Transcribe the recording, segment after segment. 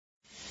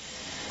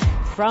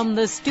From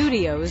the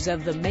studios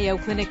of the Mayo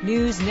Clinic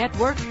News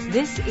Network,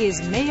 this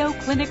is Mayo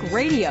Clinic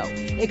Radio,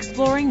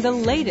 exploring the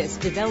latest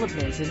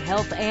developments in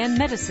health and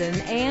medicine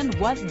and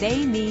what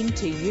they mean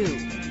to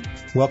you.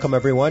 Welcome,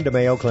 everyone, to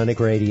Mayo Clinic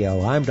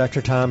Radio. I'm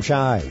Dr. Tom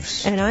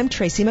Shives. And I'm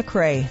Tracy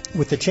McCrae.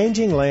 With the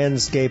changing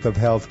landscape of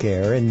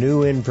healthcare and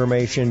new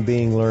information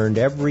being learned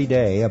every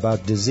day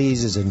about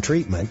diseases and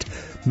treatment,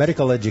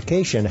 medical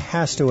education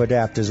has to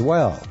adapt as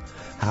well.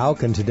 How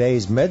can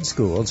today's med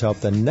schools help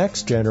the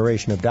next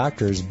generation of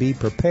doctors be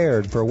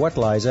prepared for what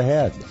lies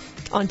ahead?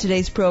 On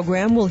today's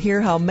program, we'll hear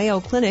how Mayo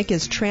Clinic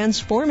is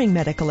transforming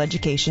medical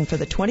education for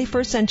the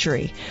 21st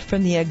century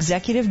from the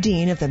Executive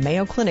Dean of the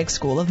Mayo Clinic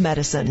School of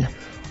Medicine.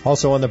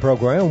 Also on the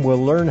program,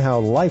 we'll learn how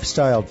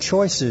lifestyle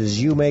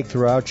choices you make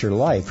throughout your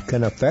life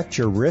can affect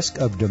your risk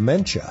of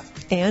dementia.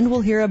 And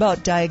we'll hear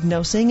about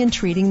diagnosing and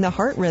treating the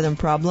heart rhythm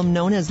problem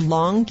known as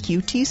long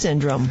QT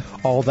syndrome.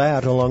 All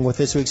that, along with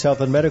this week's health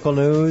and medical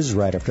news,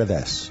 right after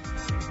this.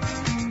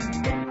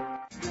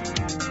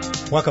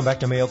 Welcome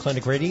back to Mayo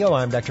Clinic Radio.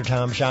 I'm Dr.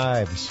 Tom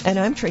Shives. And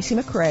I'm Tracy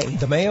McCrae.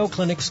 The Mayo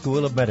Clinic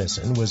School of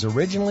Medicine was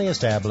originally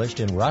established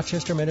in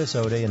Rochester,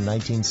 Minnesota in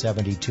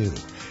 1972.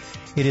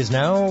 It is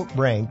now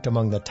ranked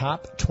among the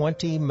top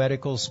 20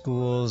 medical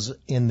schools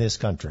in this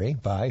country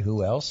by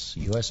who else?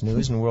 U.S.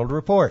 News and World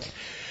Report.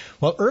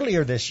 Well,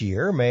 earlier this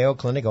year, Mayo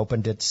Clinic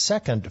opened its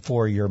second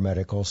four-year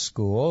medical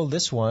school,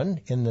 this one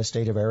in the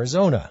state of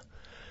Arizona.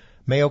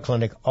 Mayo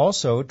Clinic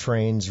also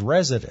trains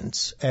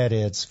residents at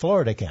its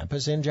Florida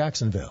campus in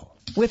Jacksonville.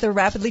 With a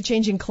rapidly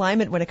changing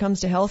climate when it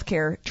comes to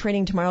healthcare,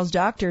 training tomorrow's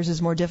doctors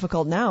is more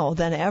difficult now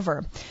than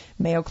ever.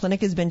 Mayo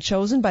Clinic has been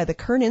chosen by the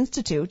Kern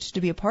Institute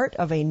to be a part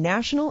of a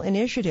national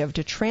initiative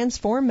to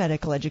transform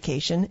medical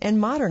education and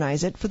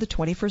modernize it for the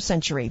 21st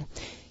century.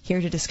 Here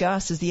to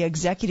discuss is the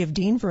Executive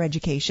Dean for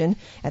Education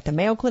at the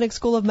Mayo Clinic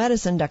School of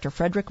Medicine, Dr.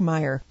 Frederick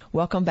Meyer.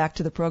 Welcome back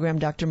to the program,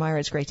 Dr. Meyer.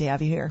 It's great to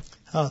have you here.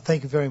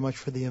 Thank you very much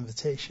for the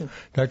invitation.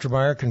 Dr.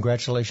 Meyer,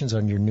 congratulations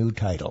on your new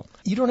title.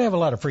 You don't have a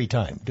lot of free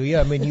time, do you?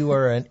 I mean, you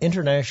are an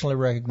internationally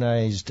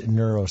recognized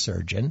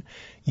neurosurgeon.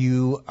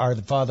 You are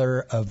the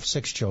father of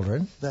 6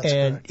 children. That's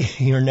and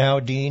correct. You're now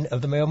dean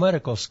of the Mayo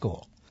Medical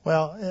School.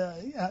 Well,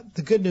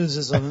 the good news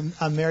is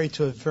I'm married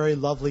to a very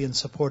lovely and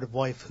supportive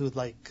wife who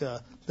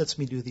lets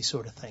me do these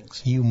sort of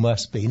things. You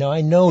must be. Now, I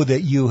know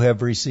that you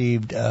have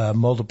received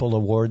multiple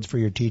awards for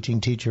your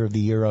teaching, Teacher of the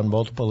Year on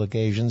multiple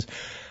occasions.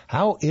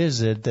 How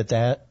is it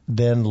that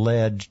then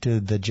led to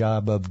the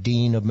job of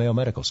Dean of Mayo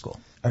Medical School?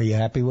 Are you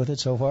happy with it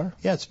so far?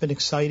 Yeah, it's been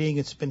exciting.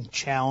 It's been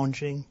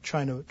challenging.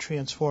 Trying to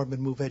transform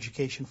and move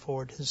education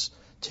forward has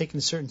taken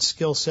a certain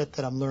skill set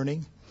that I'm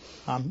learning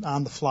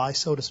on the fly,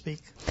 so to speak.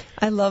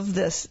 I love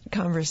this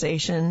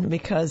conversation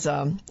because,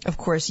 of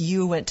course,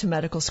 you went to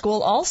medical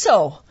school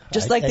also.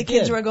 Just like the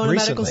kids who are going to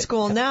medical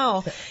school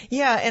now.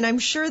 Yeah, and I'm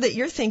sure that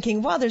you're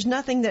thinking, well, there's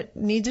nothing that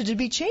needed to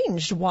be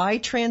changed. Why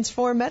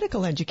transform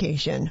medical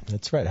education?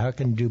 That's right. How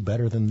can you do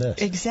better than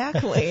this?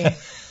 Exactly.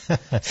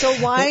 So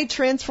why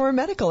transform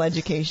medical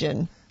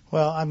education?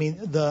 Well, I mean,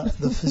 the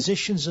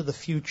physicians of the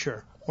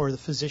future or the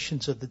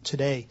physicians of the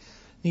today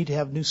need to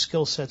have new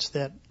skill sets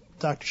that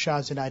Dr.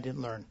 Shives and I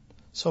didn't learn.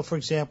 So, for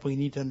example, you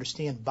need to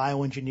understand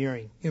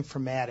bioengineering,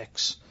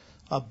 informatics,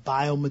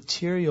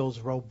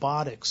 biomaterials,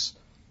 robotics,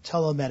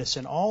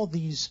 telemedicine. All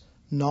these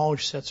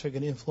knowledge sets are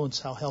going to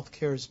influence how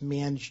healthcare is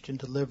managed and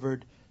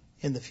delivered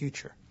in the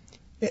future.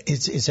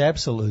 It's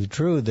absolutely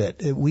true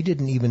that we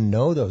didn't even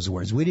know those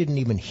words. We didn't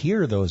even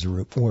hear those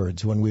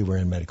words when we were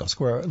in medical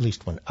school, or at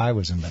least when I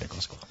was in medical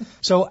school.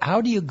 So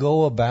how do you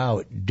go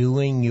about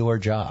doing your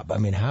job? I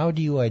mean, how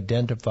do you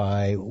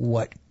identify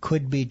what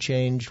could be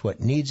changed, what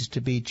needs to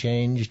be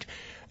changed,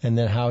 and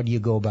then how do you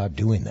go about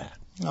doing that?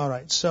 All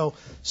right. So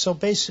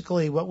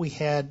basically what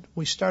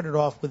we started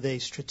off with a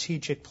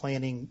strategic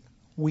planning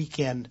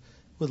weekend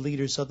with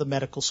leaders of the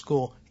medical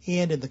school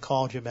and in the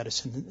College of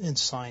Medicine and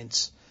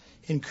Science,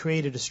 and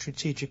created a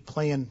strategic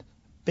plan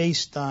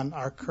based on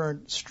our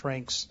current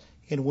strengths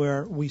and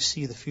where we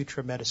see the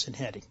future of medicine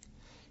heading.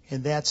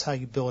 And that's how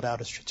you build out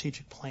a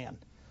strategic plan.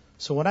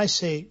 So when I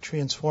say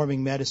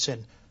transforming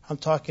medicine, I'm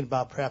talking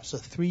about perhaps a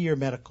 3-year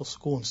medical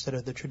school instead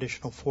of the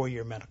traditional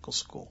 4-year medical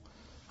school.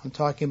 I'm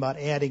talking about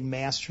adding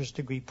master's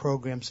degree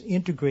programs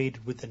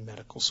integrated within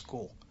medical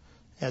school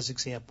as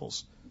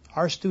examples.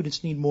 Our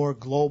students need more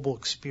global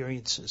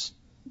experiences.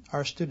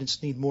 Our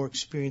students need more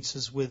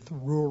experiences with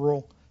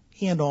rural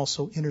and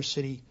also inner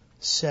city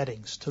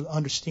settings to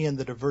understand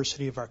the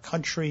diversity of our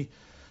country,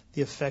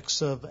 the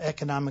effects of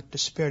economic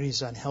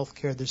disparities on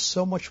healthcare. There's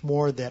so much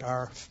more that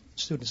our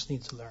students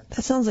need to learn.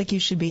 That sounds like you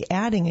should be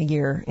adding a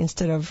year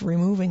instead of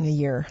removing a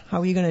year.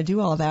 How are you going to do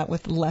all that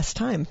with less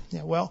time?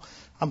 Yeah, well,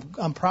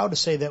 I'm proud to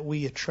say that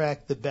we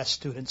attract the best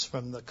students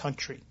from the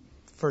country,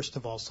 first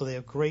of all, so they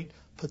have great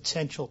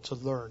potential to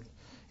learn.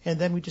 And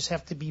then we just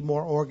have to be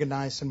more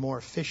organized and more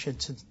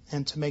efficient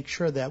and to make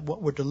sure that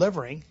what we're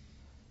delivering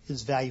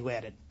is value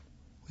added.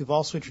 We've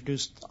also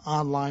introduced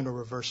online or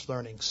reverse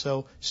learning.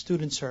 So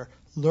students are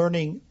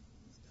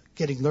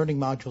getting learning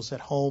modules at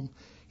home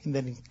and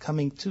then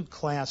coming to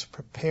class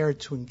prepared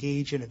to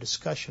engage in a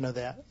discussion of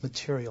that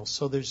material.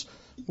 So there's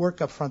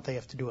work up front they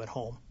have to do at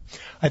home.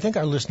 I think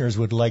our listeners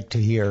would like to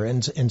hear,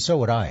 and so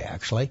would I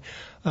actually,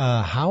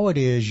 how it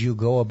is you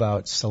go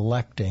about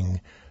selecting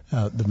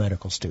the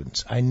medical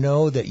students. I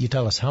know that you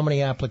tell us how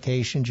many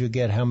applications you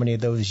get, how many of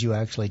those you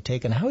actually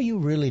take, and how you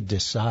really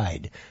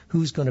decide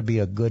who's going to be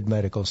a good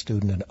medical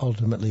student and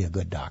ultimately a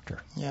good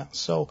doctor. Yeah,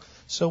 so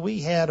we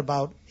had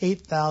about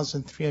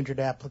 8,300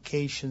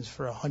 applications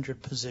for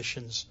 100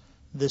 positions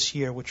this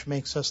year, which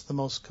makes us the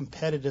most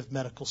competitive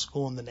medical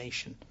school in the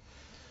nation.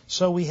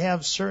 So we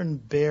have certain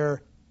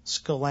bare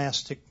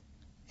scholastic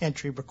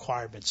entry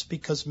requirements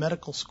because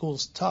medical school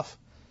is tough.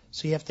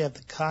 So you have to have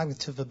the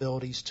cognitive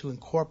abilities to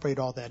incorporate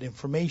all that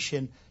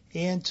information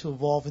and to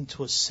evolve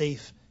into a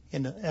safe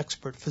and an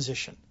expert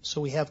physician.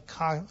 So we have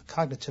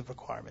cognitive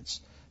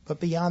requirements. But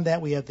beyond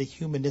that, we have the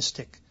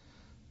humanistic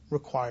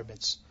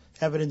requirements,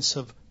 evidence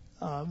of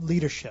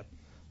leadership,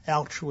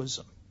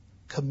 altruism,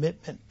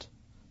 commitment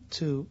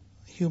to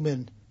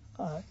human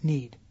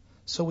need.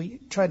 So we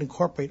try to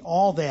incorporate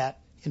all that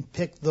and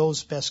pick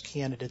those best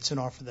candidates and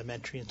offer them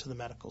entry into the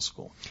medical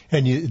school.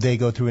 And they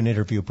go through an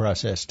interview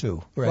process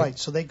too, right? Right.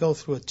 So they go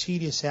through a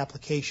tedious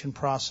application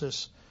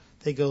process.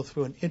 They go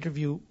through an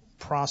interview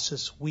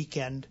process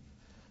weekend.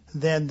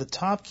 Then the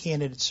top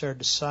candidates are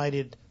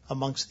decided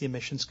amongst the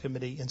admissions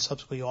committee and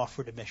subsequently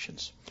offered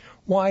admissions.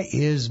 Why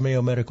is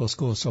Mayo Medical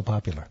School so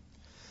popular?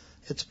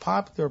 It's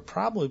popular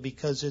probably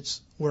because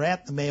we're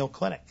at the Mayo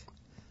Clinic,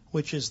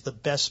 which is the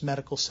best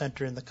medical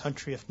center in the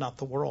country, if not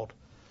the world.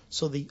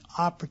 So the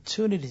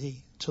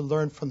opportunity to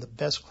learn from the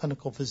best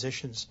clinical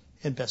physicians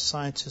and best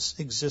scientists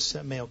exists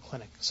at Mayo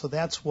Clinic. So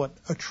that's what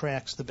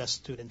attracts the best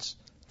students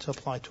to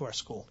apply to our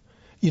school.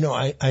 You know,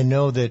 I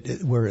know that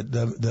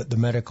the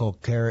medical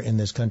care in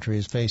this country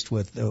is faced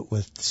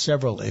with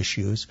several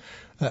issues.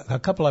 A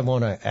couple I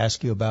want to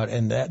ask you about,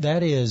 and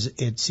that is,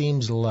 it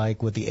seems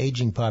like with the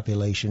aging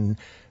population,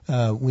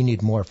 we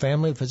need more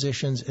family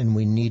physicians and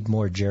we need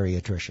more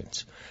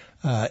geriatricians.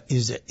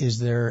 Is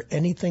there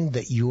anything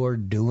that you're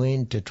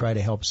doing to try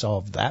to help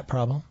solve that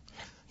problem?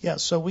 Yeah,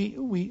 so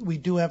we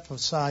do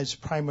emphasize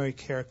primary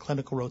care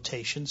clinical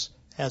rotations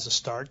as a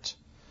start.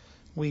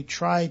 We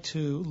try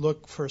to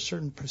look for a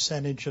certain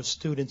percentage of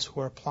students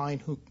who are applying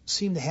who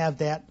seem to have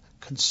that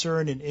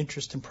concern and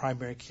interest in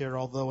primary care,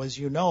 although, as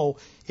you know,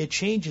 it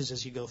changes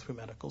as you go through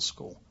medical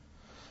school.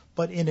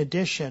 But in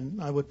addition,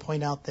 I would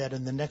point out that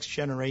in the next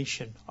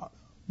generation,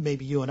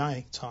 maybe you and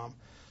I, Tom,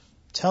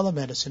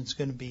 telemedicine is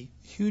going to be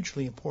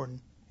hugely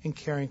important in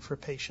caring for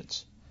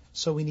patients.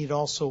 So we need to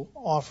also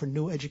offer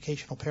new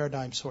educational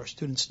paradigms so our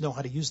students know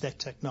how to use that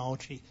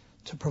technology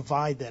to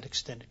provide that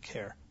extended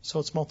care. So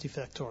it's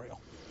multifactorial.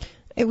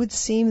 It would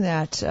seem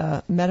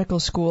that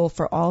medical school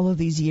for all of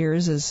these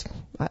years is,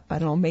 I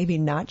don't know, maybe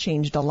not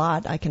changed a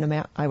lot.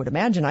 I would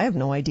imagine, I have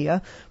no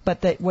idea,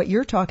 but that what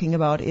you're talking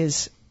about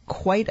is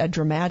quite a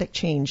dramatic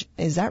change.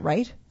 Is that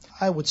right?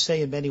 I would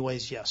say in many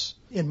ways, yes.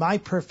 In my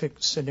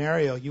perfect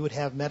scenario, you would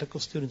have medical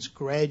students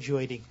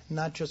graduating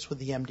not just with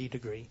the MD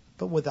degree,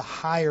 but with a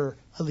higher,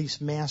 at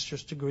least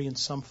master's degree in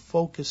some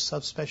focused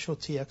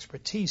subspecialty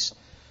expertise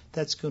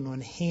that's going to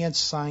enhance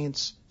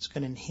science, it's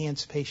going to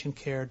enhance patient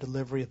care,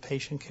 delivery of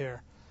patient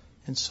care,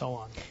 and so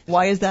on.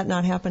 Why is that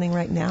not happening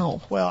right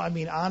now? Well,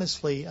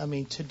 honestly,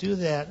 to do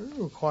that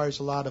requires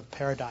a lot of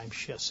paradigm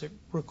shifts. It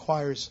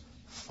requires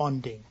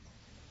funding.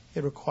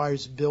 It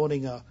requires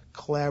building a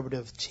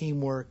collaborative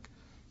teamwork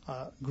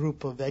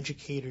group of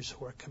educators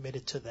who are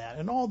committed to that.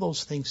 And all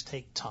those things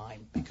take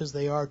time because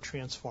they are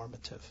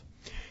transformative.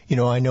 You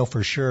know, I know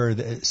for sure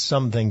that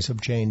some things have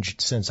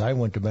changed since I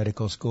went to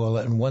medical school,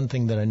 and one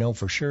thing that I know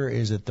for sure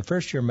is that the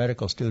first-year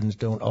medical students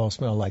don't all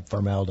smell like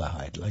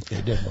formaldehyde like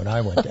they did when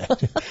I went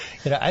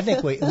there. I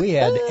think we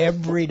had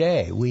every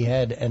day, we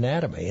had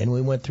anatomy, and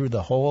we went through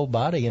the whole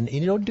body, and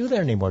you don't do that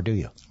anymore, do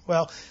you?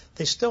 Well,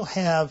 they still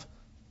have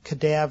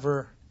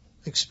cadaver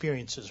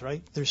experiences,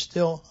 right? There's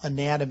still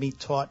anatomy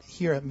taught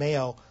here at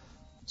Mayo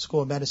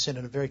School of Medicine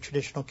in a very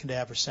traditional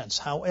cadaver sense.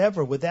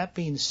 However, with that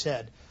being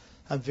said,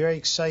 I'm very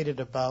excited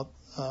about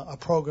a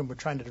program we're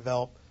trying to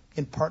develop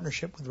in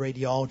partnership with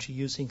radiology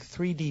using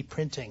 3D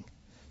printing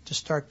to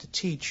start to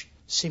teach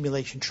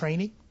simulation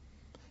training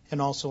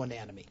and also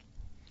anatomy.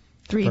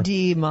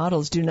 3D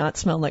models do not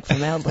smell like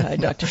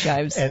formaldehyde, Dr.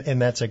 Shives. And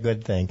that's a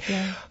good thing.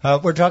 Yeah.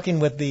 We're talking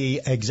with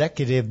the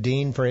Executive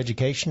Dean for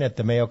Education at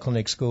the Mayo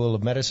Clinic School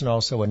of Medicine,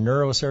 also a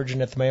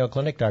neurosurgeon at the Mayo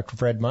Clinic, Dr.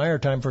 Fred Meyer.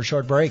 Time for a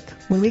short break.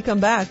 When we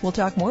come back, we'll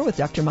talk more with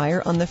Dr.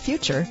 Meyer on the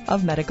future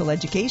of medical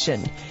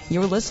education.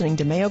 You're listening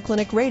to Mayo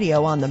Clinic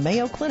Radio on the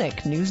Mayo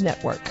Clinic News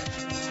Network.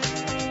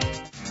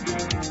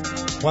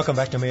 Welcome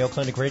back to Mayo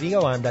Clinic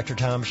Radio. I'm Dr.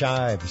 Tom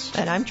Shives.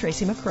 And I'm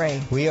Tracy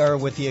McCrae. We are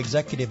with the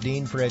Executive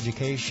Dean for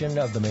Education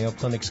of the Mayo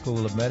Clinic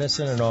School of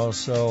Medicine and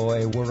also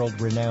a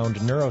world-renowned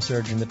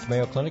neurosurgeon at the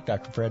Mayo Clinic,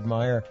 Dr. Fred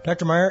Meyer.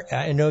 Dr. Meyer,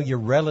 I know you're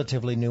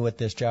relatively new at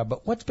this job,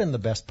 but what's been the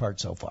best part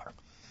so far?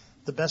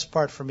 The best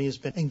part for me has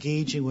been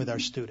engaging with our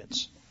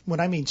students. When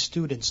I mean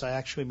students, I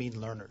actually mean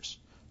learners.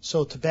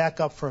 So to back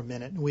up for a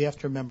minute, we have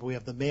to remember we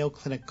have the Mayo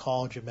Clinic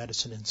College of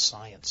Medicine and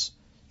Science.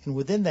 And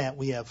within that,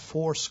 we have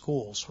 4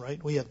 schools,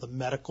 right? We have the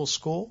medical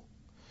school.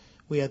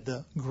 We have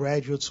the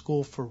graduate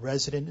school for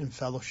resident and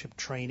fellowship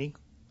training,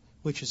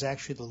 which is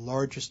actually the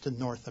largest in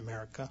North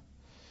America.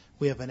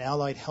 We have an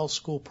allied health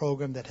school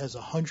program that has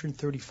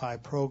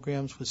 135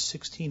 programs with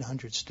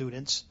 1,600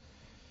 students.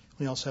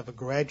 We also have a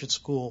graduate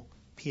school,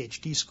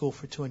 PhD school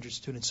for 200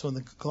 students. So in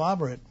the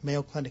conglomerate,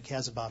 Mayo Clinic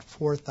has about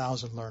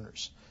 4,000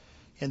 learners.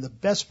 And the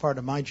best part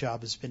of my job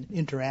has been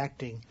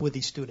interacting with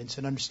these students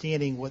and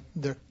understanding what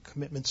their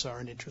commitments are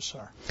and interests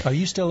are. Are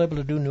you still able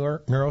to do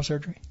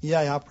neurosurgery?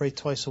 Yeah, I operate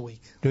twice a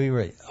week. Do you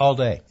really? All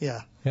day?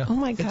 Yeah. Oh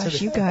my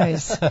gosh, you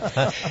guys.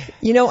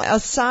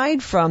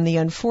 Aside from the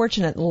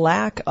unfortunate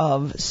lack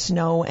of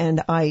snow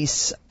and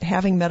ice,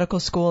 having medical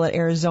school at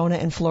Arizona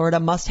and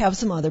Florida must have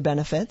some other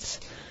benefits.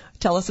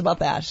 Tell us about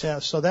that. Yeah,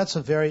 so that's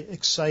a very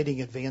exciting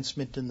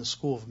advancement in the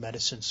School of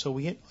Medicine. So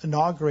we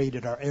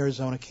inaugurated our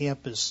Arizona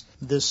campus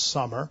this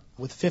summer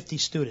with 50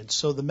 students.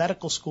 So the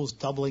medical school is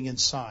doubling in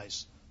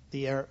size.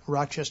 The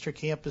Rochester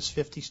campus,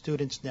 50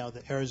 students. Now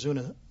the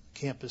Arizona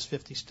campus,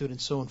 50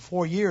 students. So in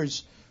 4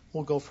 years,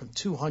 we'll go from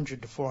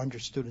 200 to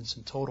 400 students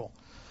in total.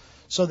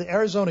 So the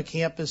Arizona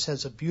campus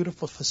has a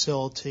beautiful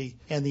facility,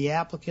 and the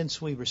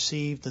applicants we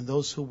received and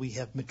those who we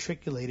have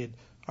matriculated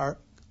are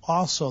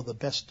also the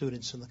best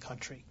students in the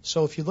country.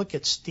 So if you look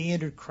at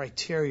standard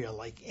criteria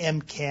like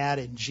MCAT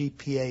and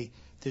GPA,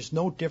 there's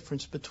no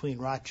difference between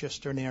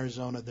Rochester and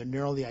Arizona. They're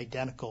nearly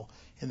identical,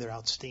 and they're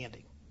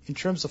outstanding. In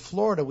terms of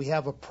Florida, we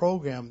have a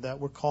program that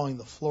we're calling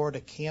the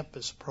Florida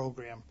Campus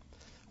Program.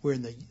 We're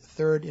in the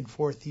 3rd and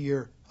 4th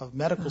year of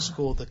medical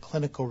school, the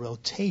clinical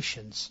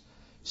rotations.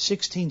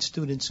 16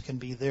 students can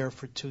be there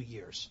for 2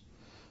 years.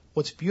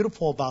 What's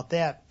beautiful about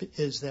that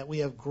is that we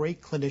have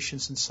great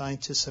clinicians and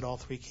scientists at all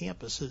 3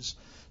 campuses.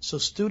 So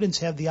students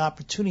have the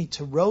opportunity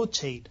to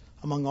rotate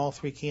among all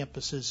 3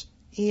 campuses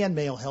and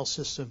Mayo Health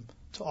System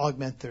to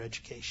augment their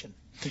education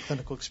and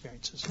clinical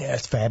experiences. Yeah,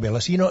 it's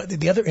fabulous.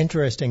 The other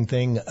interesting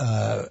thing,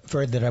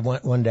 Fred, that I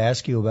wanted to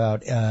ask you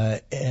about,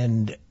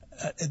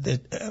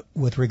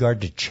 with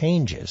regard to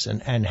changes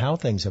and how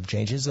things have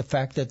changed, is the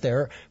fact that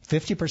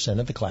 50%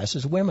 of the class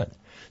is women.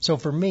 So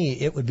for me,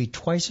 it would be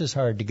twice as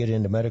hard to get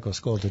into medical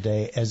school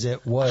today as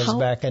it was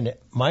back in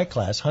my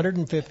class.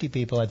 150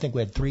 people, I think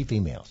we had 3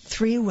 females.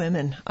 3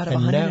 women out of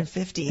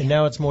 150. And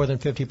now it's more than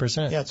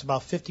 50%. Yeah, it's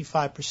about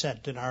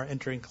 55% in our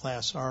entering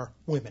class are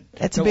women.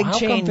 That's a big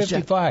change. How come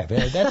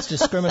 55? That's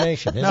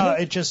discrimination, isn't No,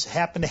 it? it just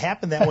happened to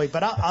happen that way.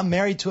 But I'm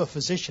married to a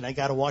physician. I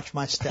got to watch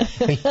my step.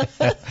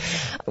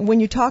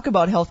 When you talk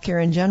about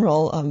healthcare in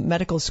general,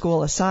 medical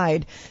school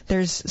aside,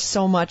 there's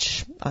so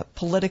much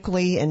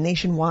politically and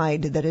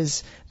nationwide that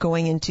is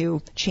going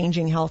into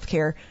changing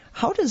healthcare.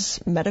 How does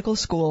medical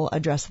school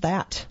address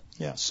that?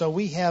 Yeah, so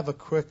we have a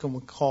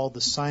curriculum called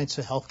the Science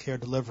of Healthcare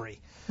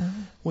Delivery,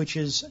 which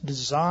is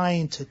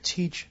designed to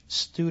teach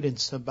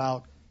students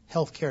about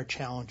healthcare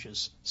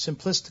challenges.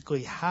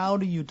 Simplistically, how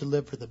do you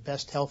deliver the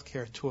best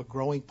healthcare to a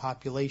growing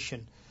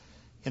population,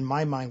 in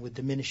my mind, with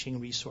diminishing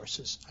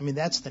resources? I mean,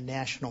 that's the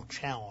national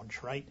challenge,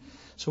 right?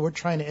 So we're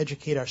trying to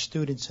educate our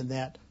students in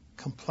that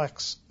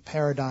complex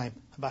paradigm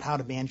about how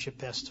to manage it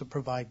best to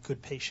provide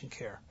good patient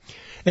care.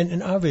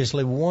 And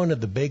obviously, one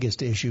of the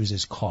biggest issues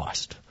is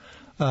cost.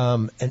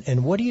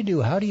 And what do you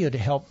do? How do you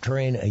help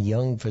train a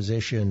young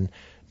physician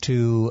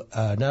to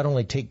not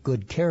only take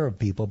good care of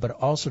people, but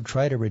also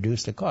try to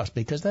reduce the cost?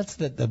 Because that's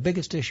the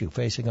biggest issue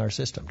facing our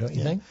system, don't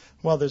you think?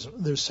 Well,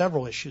 there's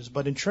several issues,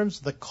 but in terms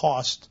of the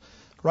cost,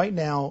 right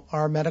now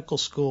our medical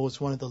school is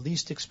one of the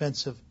least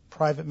expensive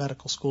private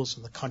medical schools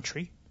in the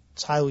country.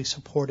 It's highly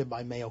supported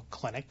by Mayo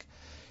Clinic,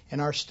 and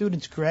our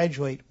students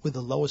graduate with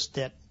the lowest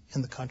debt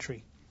in the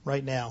country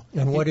right now.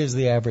 And what is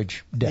the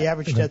average debt? The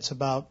average debt's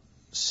about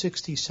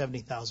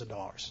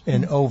 $60,000-$70,000.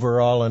 And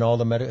overall, in all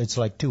the it's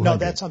like $200,000. No,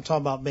 I'm talking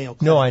about Mayo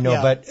Clinic. No, I know,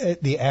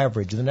 but the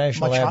average, the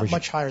national average,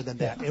 much higher than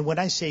that. And when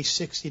I say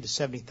 $60,000 to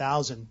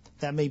 $70,000,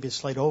 that may be a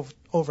slight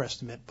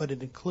overestimate, but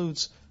it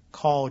includes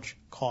college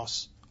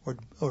costs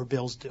or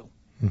bills due.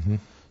 Mm-hmm.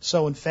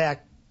 So, in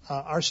fact,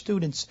 our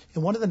students,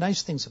 and one of the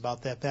nice things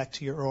about that, back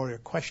to your earlier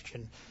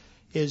question,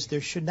 is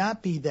there should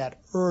not be that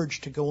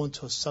urge to go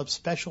into a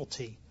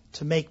subspecialty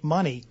to make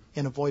money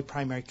and avoid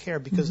primary care,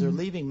 because they're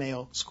leaving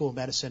Mayo School of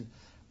Medicine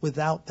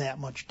without that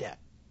much debt.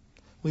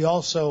 We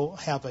also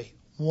have a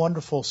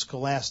wonderful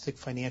scholastic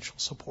financial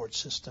support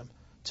system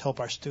to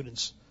help our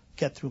students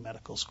get through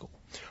medical school.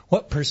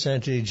 What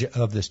percentage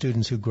of the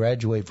students who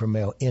graduate from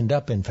Mayo end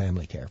up in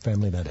family care,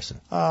 family medicine?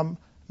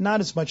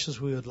 Not as much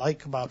as we would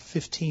like, about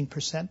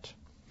 15%.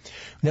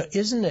 Now,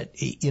 isn't it,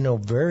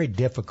 very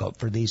difficult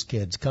for these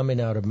kids coming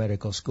out of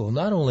medical school,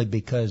 not only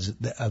because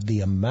of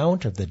the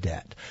amount of the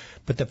debt,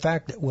 but the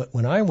fact that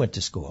when I went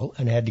to school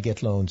and had to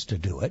get loans to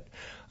do it,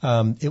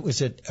 it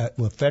was a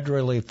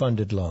federally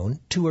funded loan,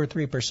 2 or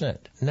 3%.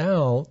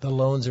 Now the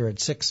loans are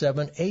at 6,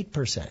 7,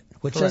 8%,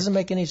 which doesn't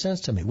make any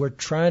sense to me. We're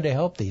trying to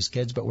help these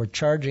kids, but we're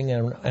charging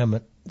them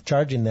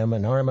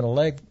an arm and a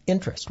leg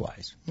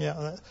interest-wise.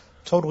 Yeah.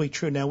 Totally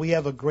true. Now, we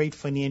have a great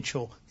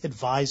financial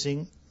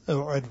advisor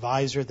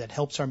that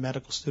helps our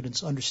medical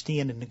students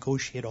understand and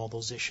negotiate all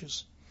those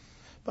issues.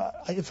 But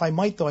if I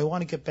might, though, I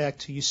want to get back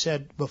to, you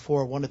said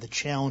before, one of the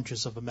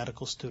challenges of a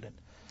medical student.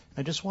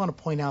 I just want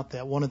to point out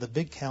that one of the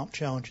big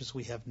challenges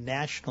we have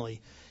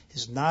nationally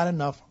is not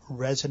enough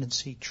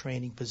residency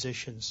training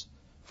positions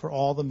for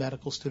all the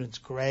medical students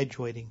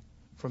graduating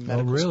from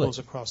medical schools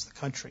across the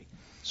country.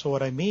 So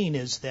what I mean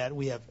is that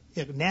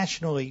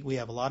nationally we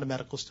have a lot of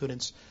medical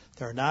students.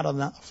 There are not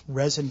enough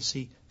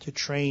residency to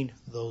train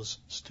those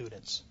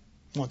students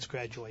once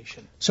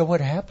graduation. So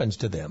what happens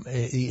to them?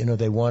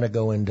 They want to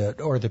go into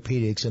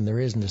orthopedics and there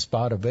isn't a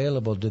spot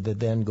available. Do they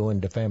then go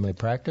into family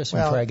practice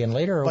and try again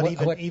later?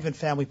 Or even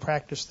family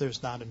practice,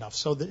 there's not enough.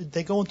 So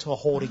they go into a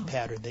holding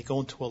pattern. They go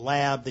into a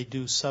lab. They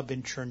do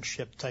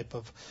sub-internship type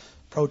of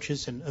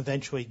approaches and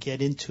eventually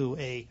get into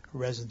a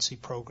residency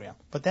program.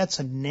 But that's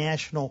a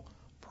national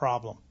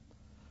problem.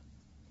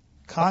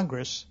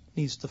 Congress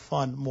needs to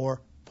fund more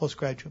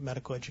postgraduate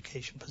medical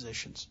education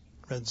positions,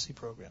 residency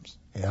programs.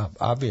 Yeah,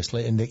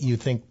 obviously. And you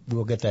think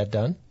we'll get that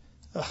done?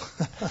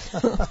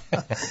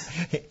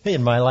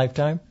 In my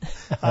lifetime?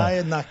 I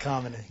am not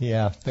commenting.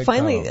 Yeah.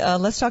 Finally,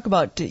 let's talk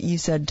about, you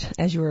said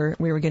as we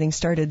were getting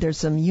started, there's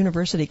some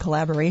university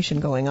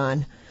collaboration going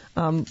on.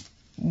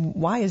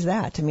 Why is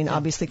that? I mean,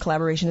 obviously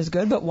collaboration is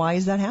good, but why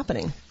is that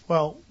happening?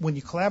 Well, when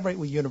you collaborate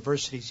with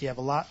universities, you have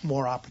a lot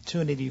more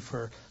opportunity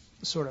for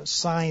sort of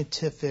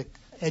scientific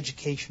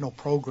educational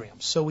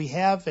programs. So we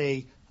have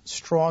a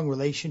strong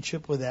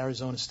relationship with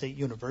Arizona State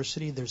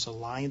University. There's an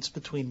alliance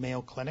between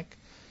Mayo Clinic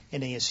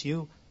and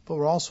ASU, but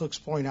we're also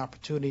exploring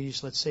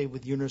opportunities, let's say,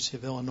 with University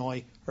of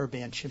Illinois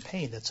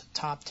Urbana-Champaign. That's a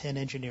top 10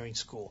 engineering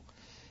school.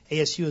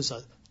 ASU is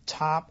a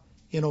top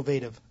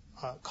innovative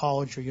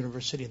college or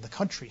university in the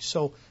country.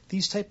 So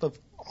these type of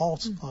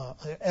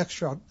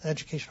extra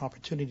educational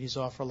opportunities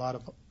offer a lot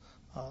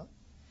of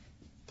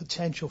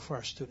potential for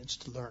our students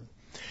to learn.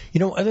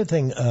 Other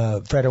thing,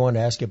 Fred, I want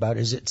to ask you about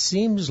is it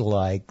seems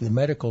like the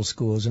medical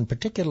schools, and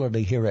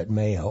particularly here at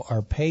Mayo,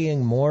 are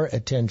paying more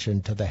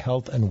attention to the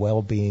health and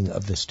well-being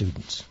of the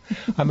students.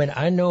 I mean,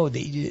 I know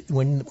that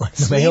when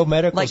the Mayo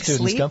medical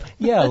students come,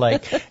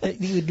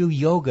 you do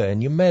yoga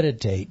and you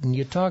meditate and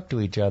you talk to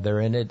each other,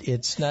 and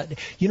it's not,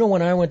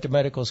 when I went to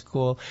medical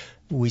school,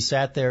 we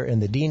sat there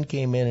and the dean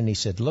came in and he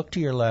said, look to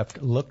your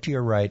left, look to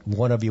your right,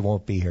 one of you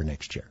won't be here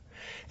next year.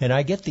 And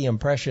I get the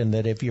impression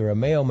that if you're a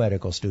Mayo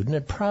medical student,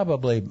 and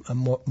probably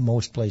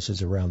most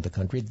places around the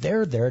country,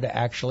 they're there to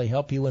actually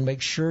help you and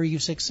make sure you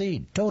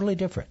succeed. Totally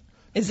different.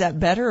 Is that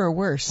better or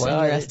worse in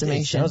your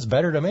estimation? It sounds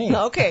better to me.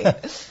 Okay.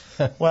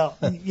 Well,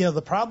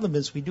 the problem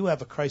is we do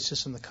have a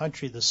crisis in the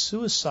country. The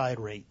suicide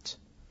rate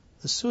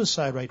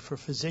for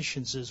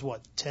physicians is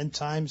 10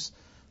 times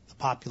the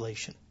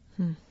population.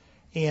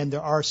 And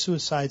there are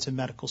suicides in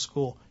medical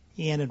school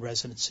and in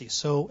residency.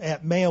 So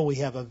at Mayo, we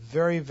have a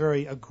very,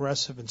 very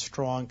aggressive and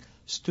strong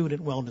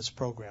student wellness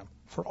program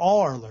for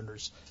all our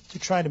learners to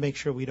try to make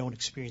sure we don't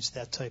experience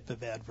that type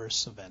of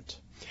adverse event.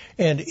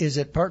 And is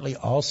it partly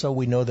also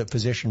we know that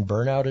physician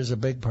burnout is a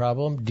big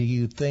problem? Do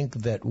you think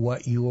that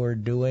what you're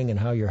doing and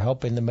how you're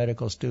helping the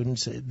medical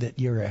students, that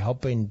you're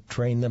helping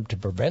train them to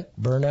prevent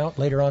burnout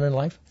later on in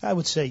life? I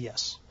would say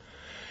yes.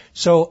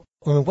 So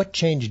what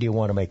change do you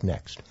want to make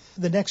next?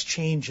 The next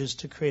change is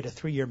to create a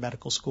 3-year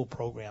medical school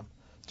program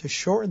to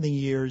shorten the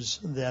years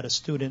that a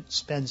student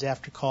spends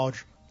after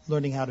college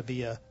learning how to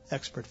be an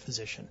expert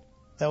physician.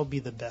 That would be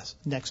the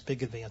next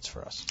big advance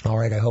for us. All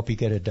right, I hope you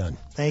get it done.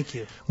 Thank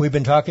you. We've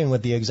been talking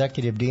with the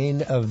Executive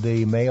Dean of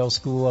the Mayo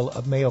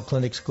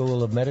Clinic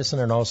School of Medicine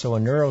and also a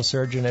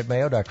neurosurgeon at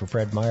Mayo, Dr.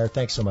 Fred Meyer.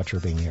 Thanks so much for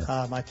being here.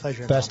 My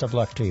pleasure. Best of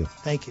luck to you.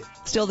 Thank you.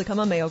 Still to come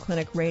on Mayo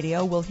Clinic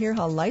Radio, we'll hear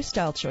how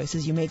lifestyle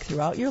choices you make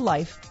throughout your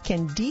life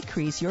can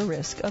decrease your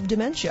risk of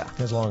dementia.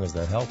 As long as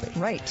they're healthy.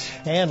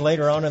 Right. And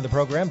later on in the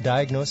program,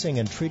 diagnosing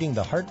and treating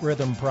the heart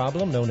rhythm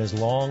problem known as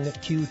long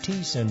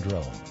QT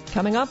syndrome.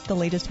 Coming up, the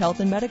latest health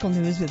and medical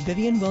news with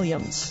Vivian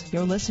Williams.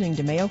 You're listening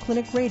to Mayo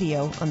Clinic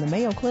Radio on the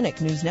Mayo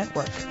Clinic News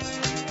Network.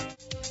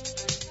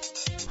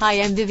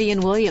 Hi, I'm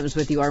Vivian Williams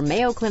with your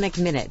Mayo Clinic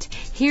Minute.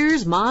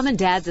 Here's Mom and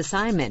Dad's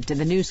assignment in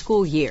the new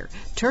school year.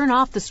 Turn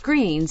off the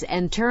screens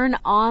and turn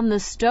on the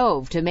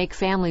stove to make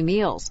family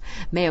meals.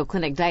 Mayo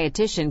Clinic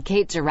dietitian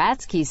Kate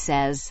Zaratsky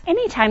says,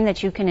 anytime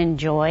that you can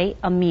enjoy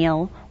a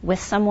meal with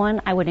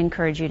someone, I would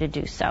encourage you to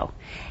do so.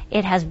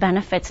 It has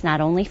benefits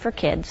not only for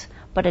kids,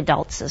 but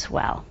adults as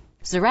well.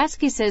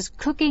 Zaratsky says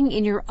cooking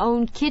in your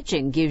own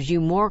kitchen gives you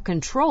more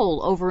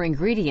control over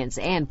ingredients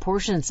and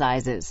portion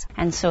sizes.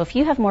 And so if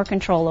you have more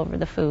control over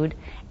the food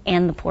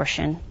and the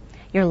portion,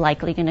 you're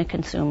likely going to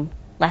consume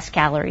less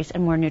calories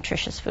and more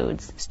nutritious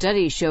foods.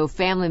 Studies show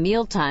family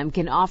mealtime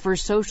can offer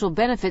social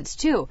benefits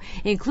too,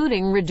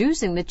 including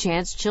reducing the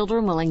chance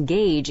children will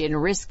engage in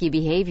risky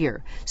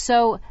behavior.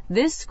 So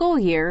this school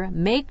year,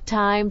 make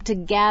time to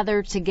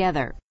gather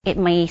together. It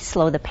may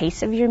slow the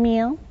pace of your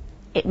meal.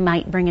 It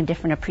might bring a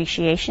different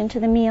appreciation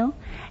to the meal,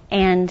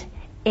 and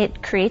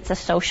it creates a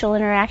social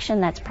interaction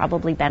that's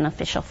probably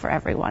beneficial for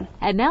everyone.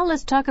 And now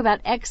let's talk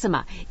about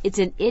eczema. It's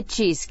an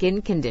itchy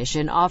skin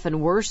condition often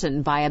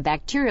worsened by a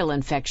bacterial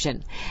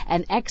infection.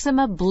 An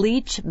eczema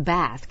bleach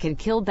bath can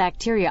kill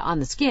bacteria on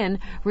the skin,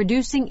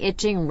 reducing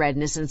itching,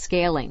 redness, and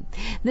scaling.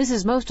 This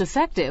is most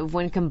effective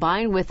when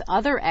combined with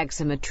other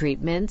eczema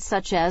treatments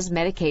such as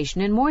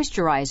medication and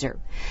moisturizer.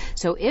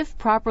 So if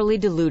properly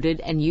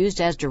diluted and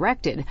used as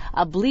directed,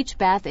 a bleach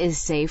bath is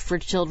safe for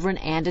children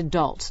and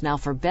adults. Now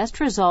for best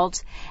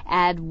results,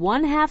 add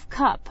 1/2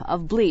 cup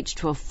of bleach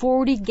to a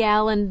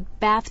 40-gallon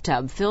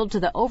bathtub filled to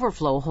the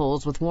overflow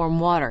holes with warm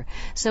water,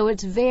 so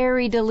it's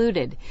very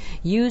diluted.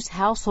 Use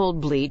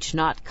household bleach,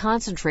 not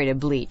concentrated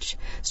bleach.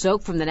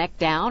 Soak from the neck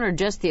down or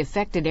just the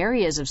affected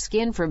areas of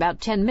skin for about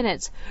 10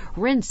 minutes.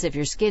 Rinse if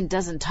your skin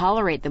doesn't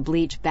tolerate the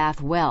bleach bath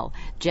well.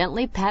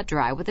 Gently pat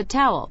dry with a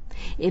towel.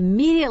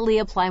 Immediately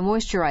apply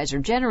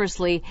moisturizer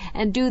generously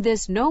and do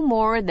this no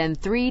more than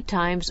 3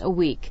 times a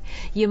week.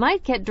 You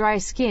might get dry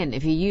skin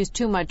if you use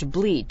too much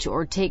bleach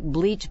or take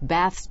bleach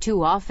baths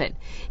too often.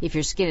 If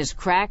your skin is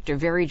cracked or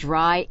very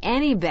dry,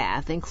 any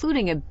bath,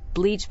 including a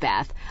bleach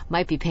bath,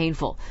 might be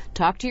painful.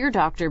 Talk to your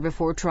doctor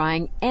before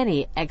trying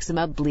any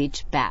eczema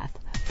bleach bath.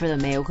 For the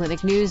Mayo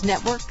Clinic News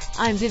Network,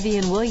 I'm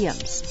Vivian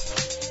Williams.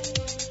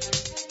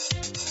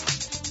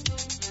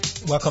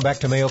 Welcome back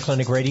to Mayo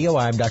Clinic Radio.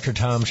 I'm Dr.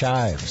 Tom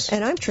Shives.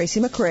 And I'm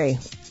Tracy McRae.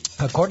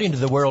 According to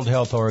the World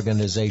Health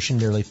Organization,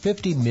 nearly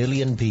 50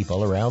 million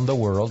people around the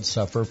world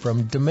suffer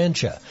from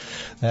dementia.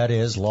 That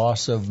is,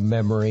 loss of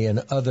memory and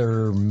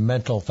other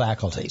mental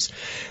faculties.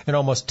 And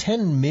almost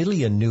 10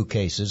 million new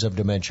cases of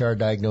dementia are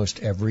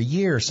diagnosed every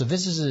year. So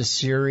this is a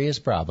serious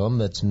problem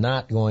that's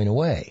not going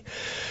away.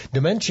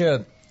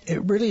 Dementia,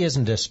 it really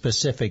isn't a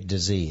specific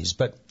disease,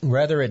 but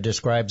rather it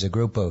describes a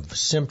group of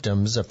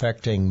symptoms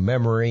affecting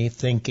memory,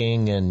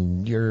 thinking,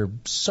 and your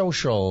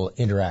social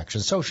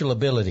interactions, social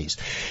abilities.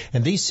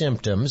 And these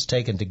symptoms,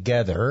 taken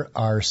together,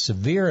 are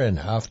severe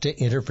enough to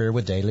interfere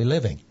with daily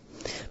living.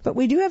 But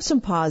we do have a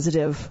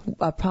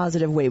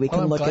positive way we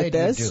can look at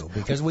this. I'm glad you do,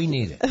 because we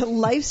need it.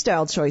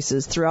 Lifestyle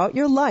choices throughout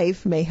your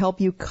life may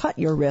help you cut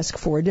your risk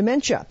for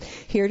dementia.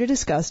 Here to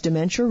discuss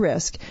dementia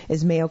risk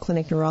is Mayo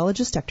Clinic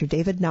neurologist Dr.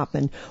 David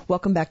Knopman.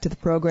 Welcome back to the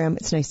program.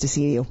 It's nice to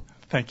see you.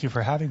 Thank you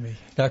for having me.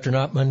 Dr.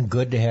 Knopman,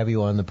 good to have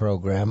you on the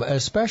program,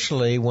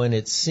 especially when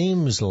it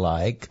seems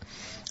like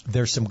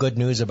there's some good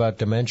news about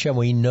dementia.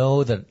 We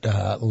know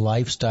that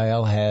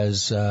lifestyle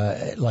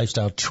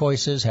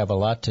choices have a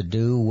lot to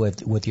do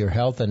with your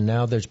health, and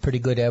now there's pretty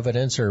good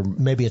evidence, or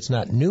maybe it's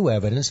not new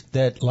evidence,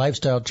 that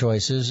lifestyle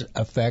choices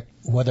affect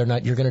whether or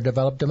not you're going to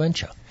develop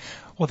dementia.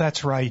 Well,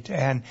 that's right.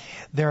 And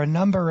there are a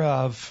number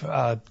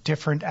of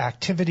different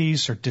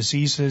activities or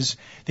diseases,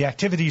 the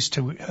activities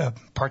to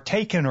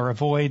partake in or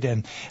avoid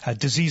and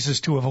diseases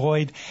to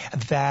avoid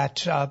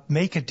that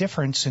make a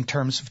difference in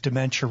terms of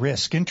dementia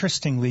risk.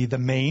 Interestingly, the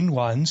main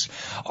ones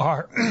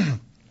are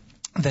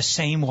the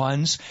same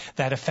ones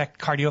that affect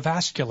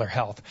cardiovascular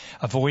health: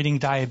 avoiding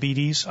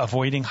diabetes,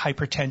 avoiding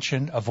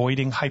hypertension,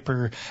 avoiding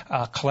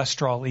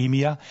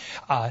hypercholesterolemia,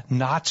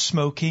 not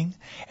smoking,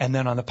 and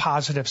then on the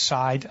positive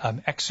side,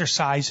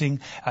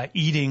 exercising,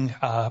 eating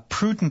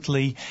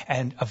prudently,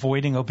 and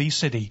avoiding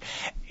obesity.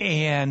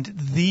 And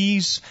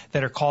these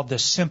that are called the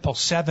Simple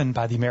 7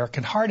 by the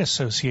American Heart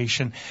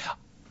Association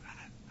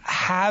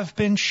have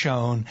been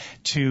shown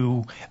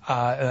to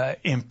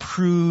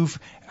improve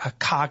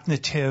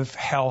cognitive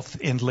health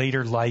in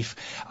later life.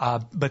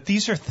 But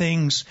these are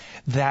things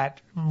that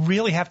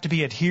really have to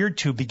be adhered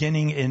to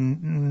beginning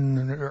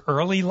in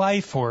early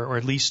life, or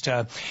at least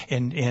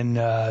in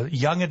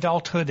young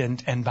adulthood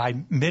and by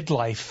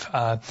midlife.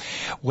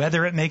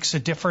 Whether it makes a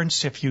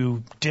difference if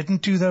you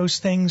didn't do those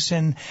things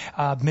in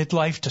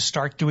midlife to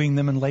start doing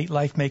them in late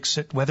life,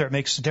 whether it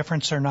makes a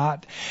difference or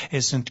not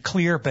isn't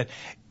clear. But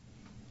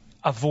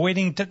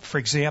avoiding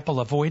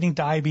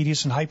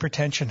diabetes and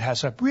hypertension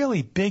has a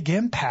really big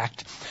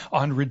impact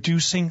on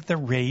reducing the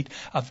rate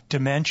of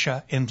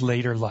dementia in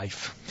later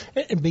life.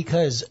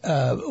 Because,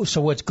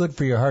 so what's good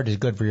for your heart is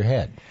good for your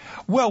head.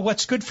 Well,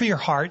 what's good for your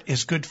heart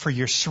is good for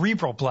your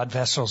cerebral blood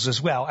vessels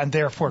as well, and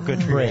therefore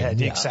good for your head.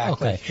 Yeah,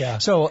 exactly. Okay. Yeah.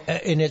 So,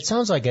 and it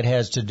sounds like it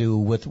has to do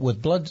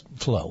with blood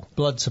flow,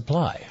 blood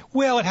supply.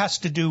 Well, it has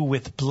to do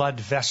with blood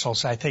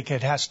vessels. I think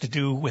it has to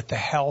do with the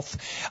health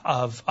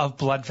of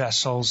blood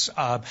vessels.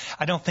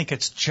 I don't think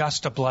it's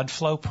just a blood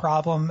flow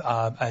problem.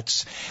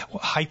 It's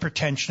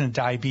hypertension and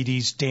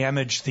diabetes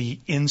damage the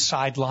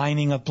inside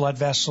lining of blood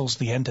vessels,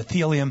 the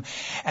endothelium,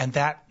 and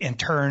that in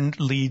turn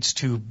leads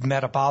to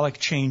metabolic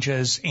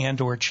changes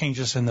and or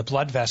changes in the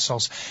blood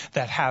vessels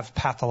that have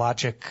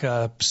pathologic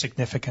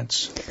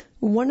significance.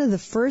 One of the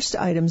first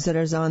items that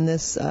is on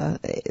this,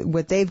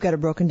 what they've got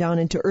it broken down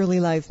into early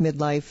life,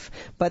 midlife,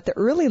 but the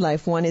early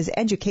life one is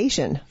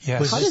education.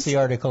 Yes. Was this the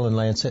article in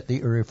Lancet that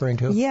you're referring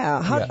to?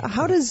 Yeah.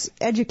 How does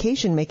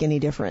education make any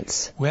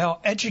difference?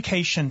 Well,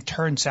 education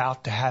turns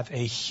out to have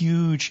a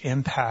huge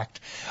impact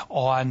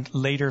on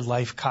later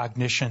life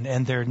cognition,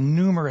 and there are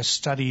numerous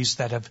studies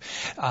that have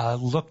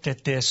looked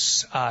at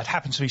this. It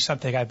happens to be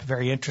something I'm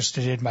very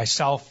interested in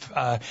myself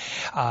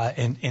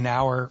in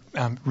our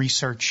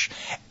research.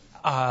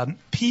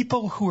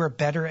 People who are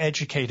better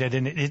educated,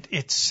 and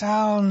it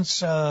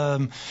sounds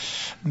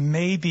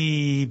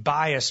maybe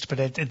biased,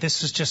 but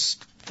this is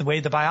just the way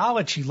the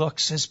biology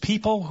looks, is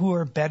people who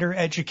are better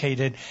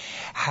educated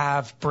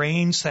have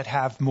brains that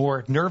have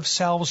more nerve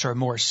cells or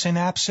more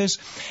synapses,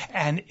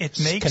 and it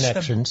makes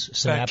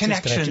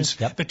connections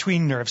yep.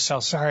 between nerve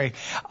cells. Sorry,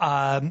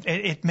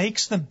 it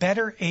makes them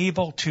better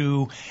able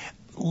to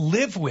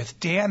live with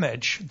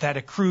damage that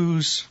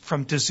accrues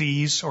from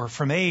disease or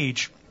from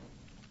age,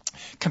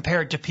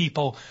 compared to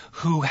people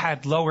who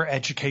had lower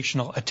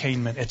educational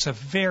attainment. It's a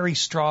very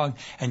strong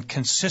and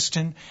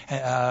consistent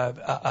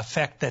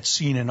effect that's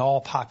seen in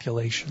all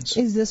populations.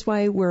 Is this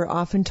why we're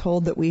often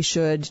told that we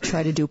should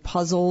try to do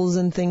puzzles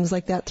and things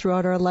like that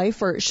throughout our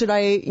life? Or should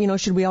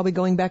we all be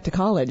going back to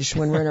college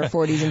when we're in our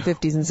 40s and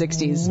 50s and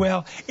 60s?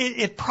 Well,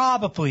 it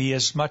probably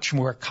is much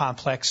more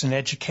complex, and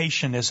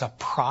education is a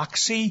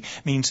proxy,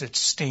 means it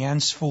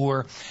stands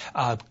for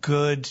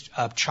good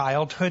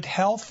childhood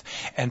health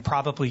and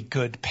probably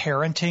good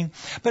parenting,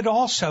 but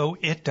also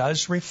it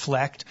does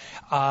reflect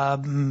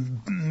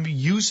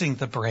using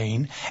the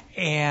brain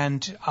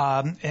and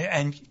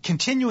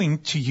continuing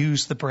to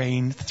use the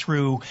brain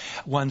through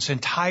one's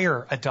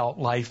entire adult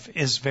life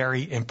is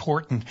very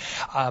important.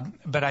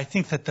 But I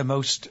think that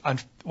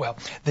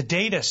the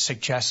data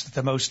suggests that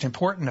the most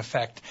important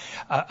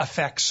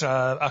effects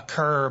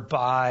occur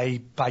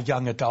by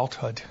young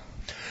adulthood.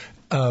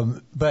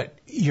 But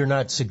you're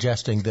not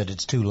suggesting that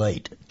it's too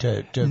late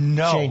to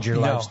change your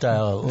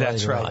lifestyle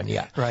that's later right. on.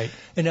 Yeah. Right.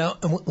 And now,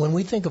 when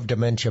we think of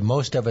dementia,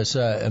 most of us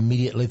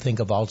immediately think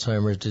of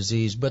Alzheimer's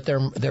disease, but there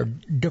are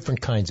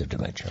different kinds of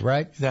dementia,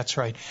 right? That's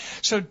right.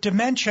 So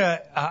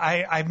dementia,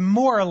 I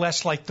more or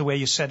less like the way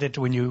you said it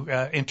when you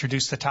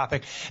introduced the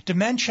topic.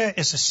 Dementia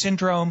is a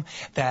syndrome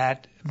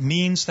that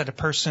means that a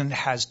person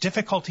has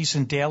difficulties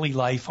in daily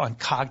life on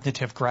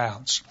cognitive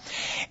grounds.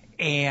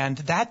 And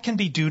that can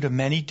be due to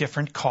many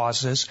different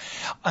causes.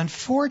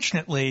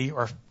 Unfortunately,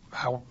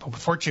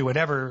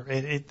 whatever,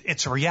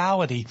 it's a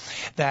reality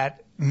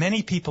that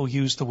many people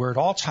use the word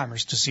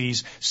Alzheimer's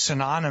disease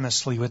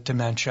synonymously with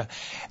dementia.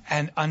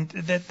 And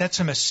that's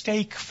a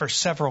mistake for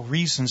several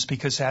reasons,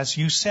 because, as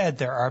you said,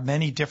 there are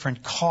many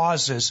different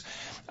causes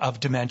of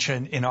dementia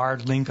in our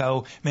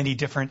lingo, many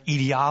different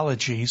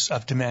etiologies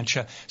of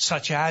dementia,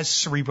 such as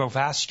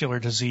cerebrovascular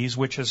disease,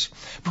 which is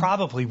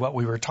probably what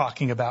we were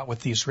talking about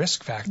with these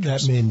risk factors.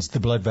 That means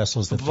the blood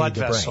vessels that feed the brain.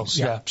 Blood vessels,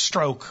 yeah.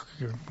 Stroke,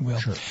 will.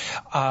 Sure.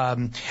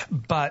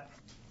 But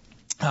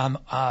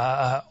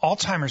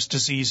Alzheimer's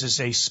disease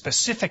is a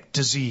specific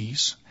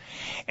disease,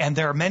 and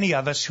there are many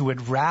of us who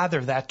would rather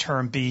that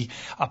term be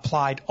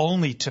applied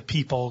only to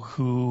people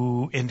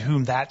in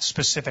whom that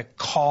specific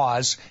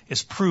cause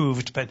is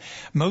proved. But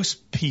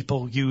most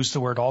people use the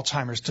word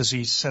Alzheimer's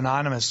disease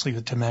synonymously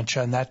with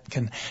dementia, and that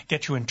can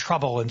get you in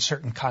trouble in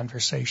certain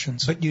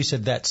conversations. But you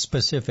said that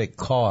specific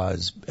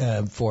cause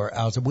for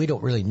Alzheimer's. We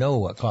don't really know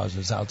what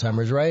causes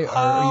Alzheimer's, right? Or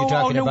are you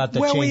talking about the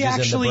changes in the brain? Well, we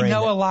actually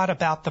know a lot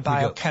about the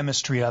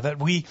biochemistry of it.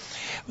 We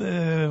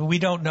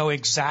don't know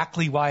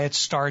exactly why it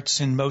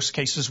starts in most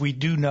cases. We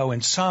do know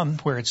in some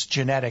where it's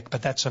genetic,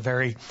 but that's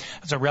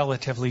a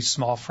relatively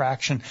small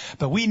fraction.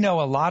 But we know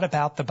a lot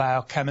about the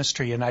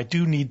biochemistry, and I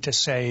do need to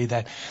say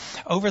that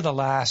over the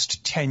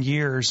last 10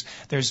 years,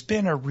 there's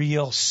been a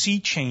real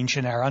sea change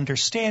in our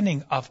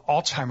understanding of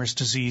Alzheimer's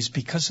disease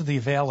because of the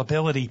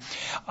availability,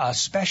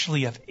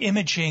 especially of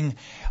imaging,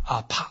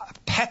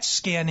 PET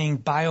scanning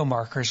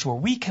biomarkers, where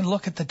we can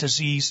look at the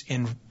disease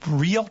in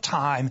real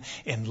time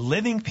in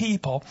living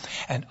people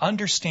and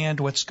understand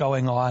what's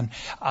going on,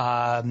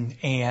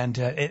 and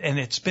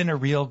it's been a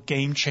real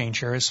game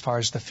changer as far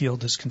as the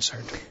field is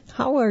concerned.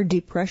 How are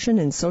depression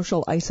and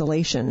social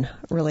isolation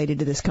related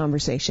to this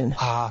conversation?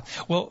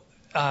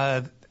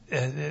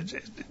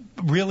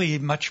 Really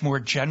much more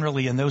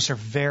generally, and those are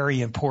very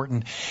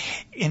important.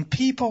 In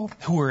people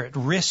who are at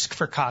risk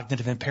for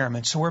cognitive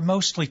impairment, so we're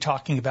mostly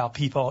talking about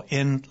people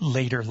in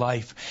later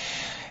life,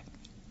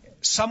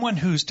 someone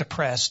who's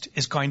depressed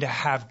is going to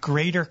have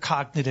greater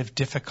cognitive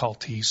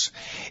difficulties,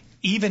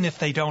 even if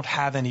they don't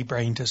have any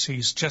brain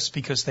disease, just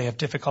because they have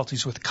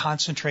difficulties with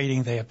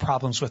concentrating, they have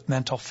problems with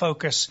mental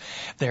focus,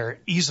 they're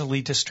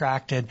easily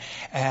distracted.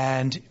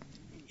 And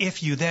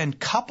if you then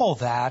couple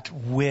that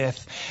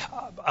with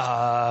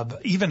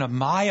even a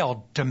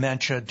mild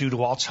dementia due to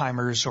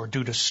Alzheimer's or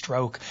due to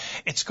stroke,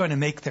 it's going to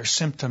make their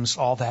symptoms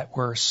all that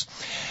worse.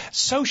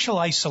 Social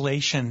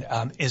isolation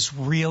is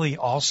really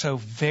also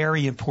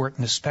very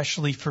important,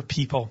 especially for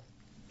people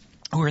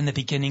who are in the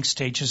beginning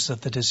stages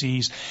of the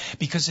disease,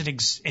 because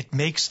it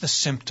makes the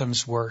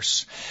symptoms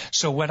worse.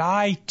 So what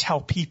I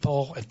tell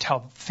people and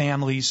tell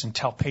families and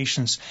tell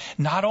patients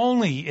not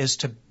only is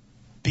to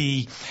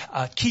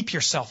keep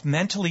yourself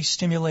mentally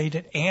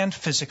stimulated and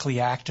physically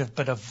active,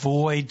 but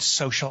avoid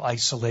social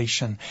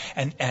isolation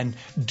and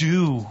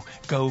do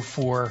go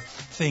for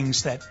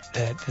things that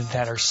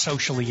are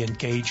socially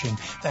engaging.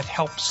 That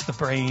helps the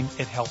brain,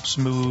 it helps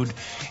mood,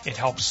 it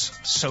helps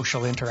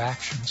social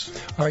interactions.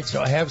 All right,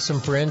 so I have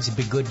some friends. It'd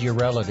be good to your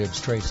relatives,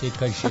 Tracy,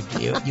 because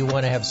you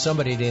want to have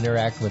somebody to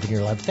interact with in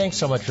your life. Thanks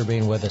so much for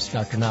being with us,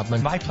 Dr.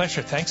 Knopman. My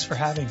pleasure. Thanks for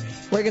having me.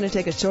 We're going to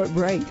take a short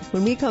break.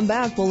 When we come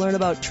back, we'll learn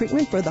about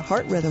treatment for the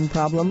heart rhythm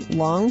problem,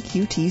 long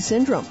QT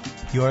syndrome.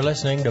 You're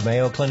listening to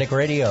Mayo Clinic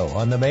Radio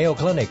on the Mayo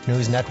Clinic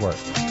News Network.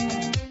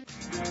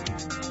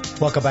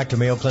 Welcome back to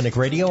Mayo Clinic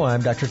Radio.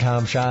 I'm Dr.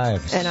 Tom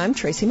Shives. And I'm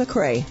Tracy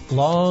McCray.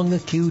 Long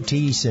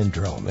QT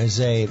syndrome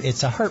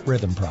it's a heart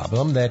rhythm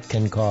problem that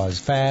can cause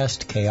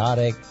fast,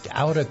 chaotic,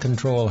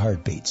 out-of-control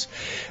heartbeats.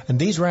 And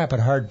these rapid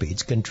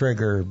heartbeats can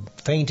trigger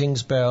fainting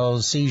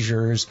spells,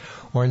 seizures,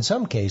 or in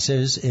some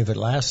cases, if it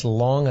lasts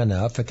long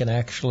enough, it can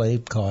actually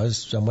cause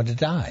someone to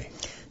die.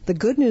 The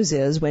good news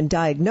is, when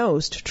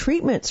diagnosed,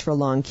 treatments for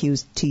long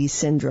QT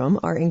syndrome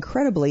are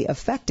incredibly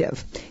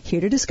effective. Here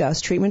to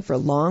discuss treatment for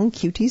long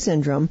QT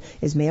syndrome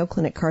is Mayo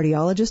Clinic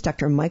cardiologist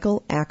Dr.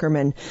 Michael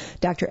Ackerman.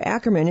 Dr.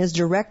 Ackerman is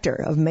director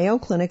of Mayo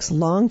Clinic's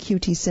Long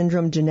QT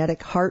Syndrome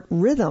Genetic Heart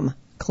Rhythm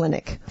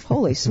Clinic.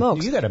 Holy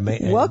smokes. You got to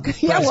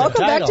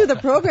welcome back to the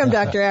program,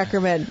 Dr.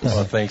 Ackerman.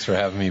 Well, thanks for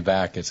having me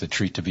back. It's a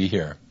treat to be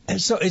here.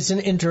 So it's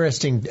an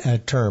interesting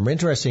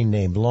interesting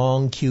name,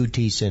 long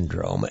QT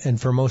syndrome. And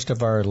for most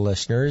of our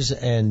listeners,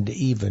 and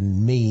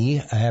even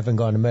me, having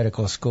gone to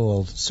medical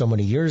school so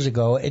many years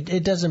ago,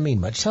 it doesn't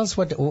mean much. Tell us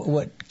what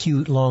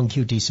long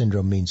QT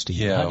syndrome means to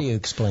you. Yeah. How do you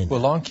explain that?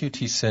 Well, long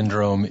QT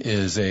syndrome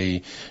is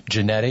a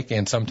genetic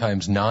and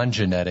sometimes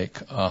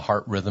non-genetic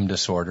heart rhythm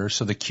disorder.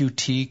 So the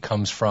QT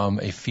comes from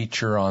a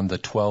feature on the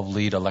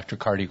 12-lead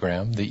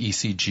electrocardiogram, the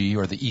ECG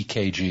or the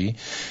EKG,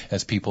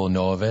 as people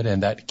know of it.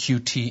 And that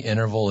QT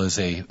interval is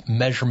a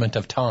measurement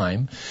of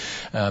time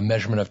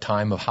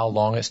of how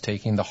long it's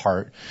taking the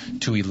heart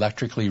to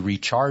electrically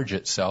recharge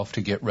itself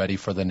to get ready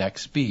for the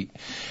next beat.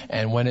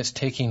 And when it's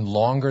taking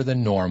longer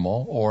than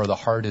normal, or the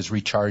heart is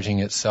recharging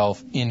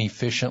itself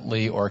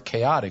inefficiently or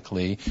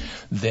chaotically,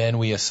 then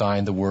we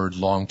assign the word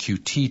long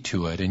QT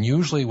to it. And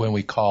usually when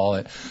we call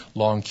it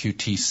long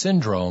QT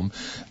syndrome,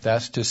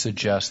 that's to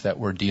suggest that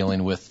we're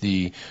dealing with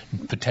the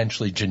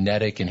potentially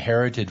genetic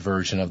inherited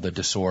version of the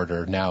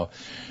disorder. Now,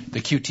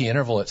 the QT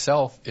interval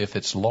itself, if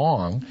it's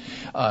long,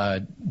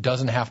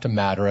 doesn't have to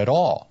matter at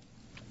all.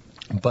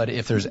 But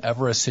if there's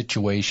ever a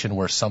situation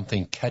where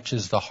something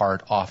catches the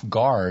heart off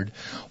guard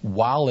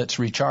while it's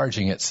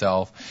recharging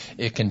itself,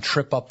 it can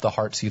trip up the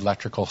heart's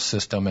electrical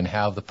system and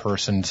have the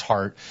person's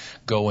heart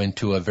go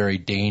into a very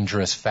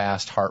dangerous,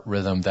 fast heart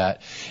rhythm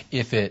that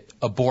if it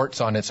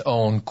aborts on its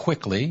own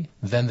quickly,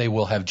 then they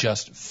will have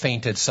just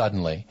fainted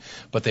suddenly,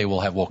 but they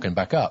will have woken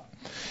back up.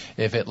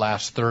 If it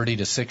lasts 30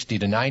 to 60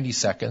 to 90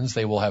 seconds,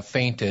 they will have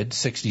fainted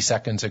 60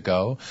 seconds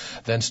ago,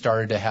 then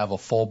started to have a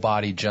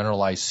full-body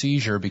generalized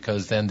seizure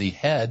because then the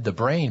head, the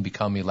brain,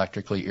 become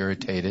electrically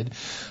irritated,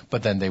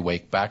 but then they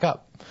wake back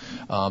up.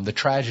 The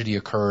tragedy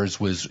occurs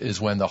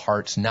is when the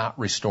heart's not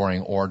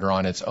restoring order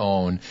on its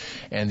own,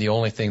 and the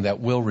only thing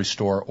that will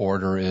restore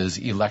order is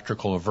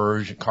electrical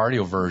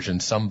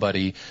cardioversion,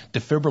 somebody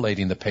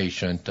defibrillating the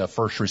patient, a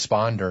first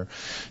responder,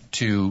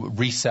 to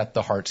reset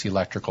the heart's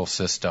electrical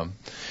system.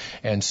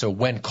 And so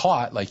when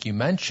caught, like you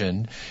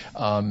mentioned,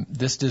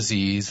 this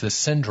disease, this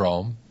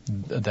syndrome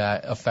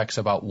that affects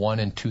about 1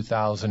 in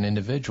 2,000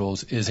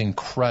 individuals is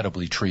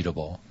incredibly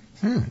treatable.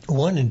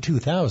 1 in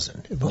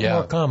 2,000. Yeah.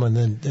 More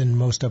common than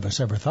most of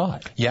us ever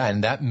thought. Yeah,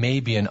 and that may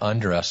be an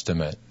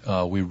underestimate.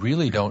 We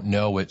really don't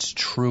know its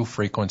true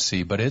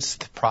frequency, but it's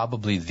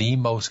probably the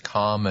most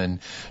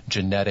common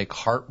genetic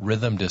heart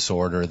rhythm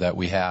disorder that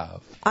we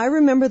have. I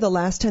remember the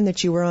last time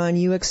that you were on,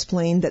 you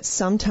explained that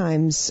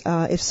sometimes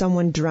if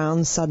someone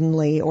drowns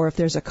suddenly or if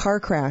there's a car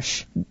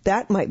crash,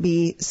 that might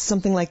be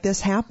something like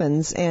this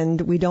happens, and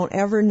we don't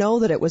ever know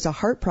that it was a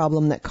heart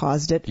problem that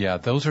caused it. Yeah,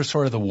 those are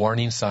sort of the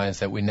warning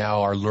signs that we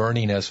now are learning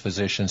as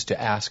physicians to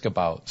ask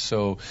about.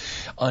 So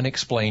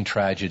unexplained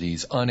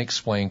tragedies,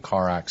 unexplained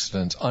car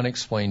accidents,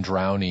 unexplained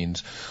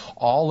drownings,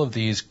 all of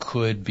these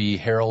could be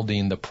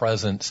heralding the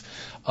presence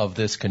of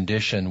this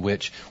condition,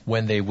 which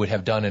when they would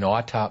have done an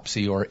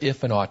autopsy, or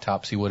if an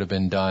autopsy would have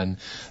been done,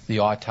 the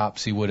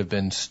autopsy would have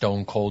been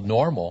stone cold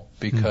normal,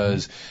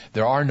 because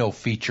there are no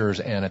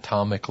features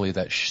anatomically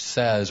that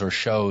says or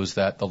shows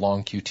that the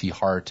long QT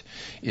heart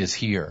is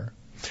here.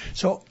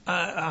 So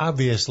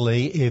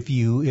obviously, if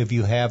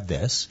you have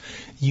this,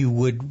 you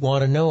would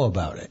want to know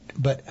about it.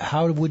 But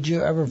how would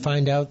you ever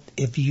find out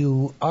if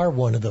you are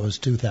one of those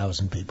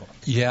 2,000 people?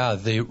 Yeah,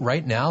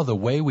 right now the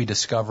way we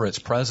discover its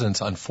presence,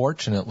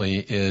 unfortunately,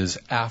 is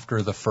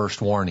after the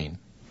first warning,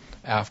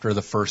 after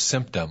the first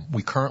symptom.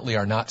 We currently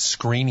are not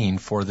screening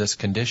for this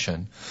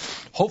condition.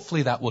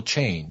 Hopefully that will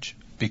change.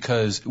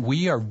 because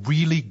we are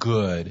really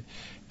good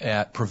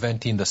at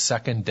preventing the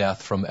second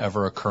death from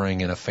ever occurring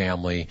in a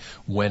family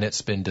when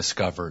it's been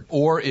discovered.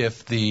 Or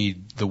if the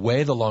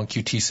way the long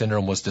QT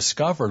syndrome was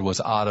discovered was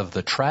out of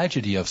the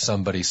tragedy of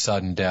somebody's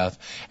sudden death,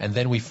 and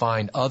then we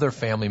find other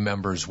family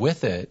members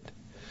with it,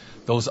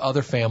 those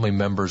other family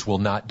members will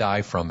not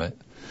die from it.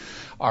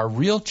 Our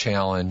real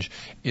challenge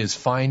is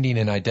finding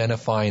and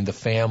identifying the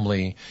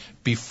family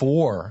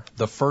before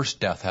the first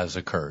death has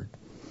occurred.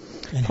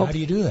 And how do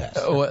you do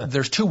that?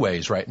 There's two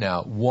ways right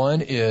now. One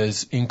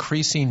is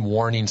increasing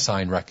warning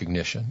sign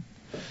recognition.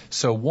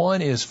 So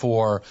one is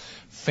for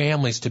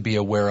families to be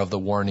aware of the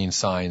warning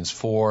signs,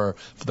 for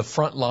the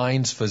front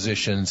lines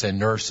physicians and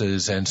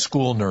nurses and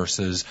school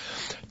nurses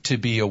to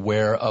be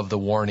aware of the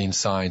warning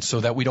signs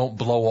so that we don't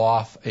blow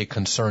off a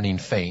concerning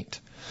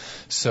faint.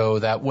 So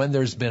that when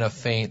there's been a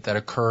faint that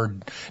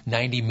occurred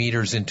 90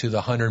 meters into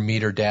the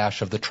 100-meter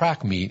dash of the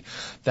track meet,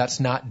 that's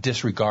not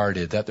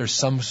disregarded, that there's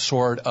some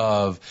sort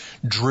of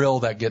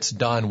drill that gets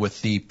done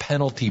with the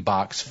penalty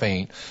box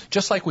faint,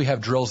 just like we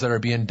have drills that are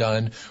being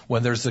done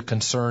when there's the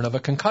concern of a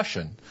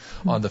concussion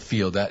on the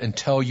field, that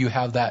until you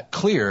have that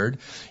cleared,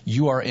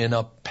 you are in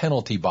a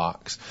penalty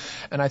box.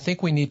 And I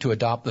think we need to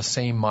adopt the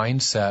same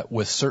mindset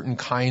with certain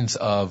kinds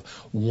of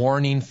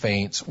warning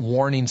feints,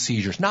 warning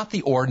seizures, not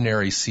the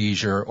ordinary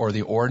seizure or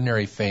the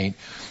ordinary faint.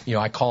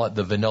 I call it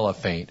the vanilla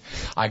faint.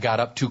 I got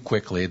up too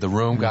quickly. The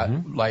room got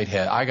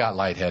lightheaded. I got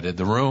lightheaded.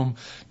 The room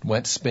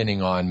went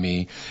spinning on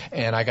me,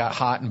 and I got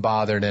hot and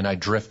bothered, and I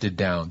drifted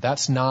down.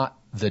 That's not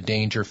the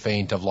danger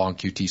faint of long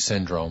QT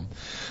syndrome.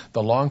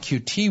 The long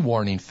QT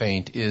warning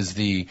faint is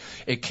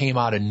it came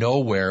out of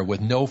nowhere with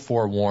no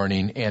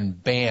forewarning,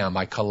 and bam,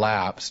 I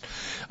collapsed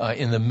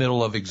in the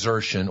middle of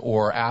exertion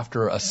or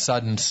after a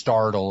sudden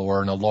startle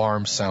or an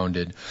alarm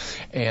sounded.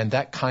 And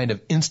that kind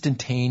of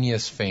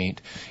instantaneous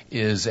faint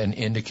is an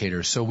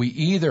indicator. So we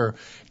either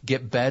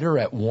get better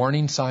at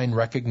warning sign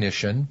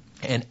recognition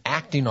and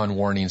acting on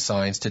warning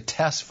signs to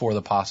test for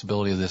the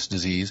possibility of this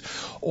disease,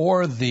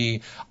 or the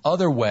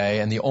other way,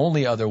 and the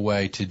only other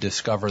way to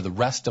discover the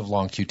rest of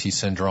long QT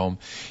syndrome,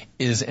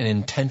 is an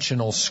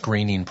intentional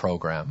screening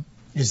program.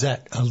 Is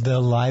that the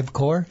Alive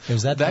Core?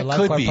 Is that the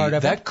Alive Core part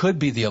of it? That could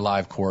be the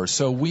Alive Core.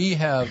 So we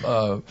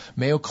have,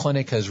 Mayo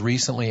Clinic has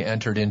recently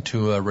entered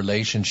into a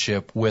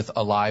relationship with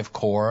Alive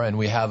Core, and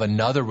we have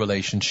another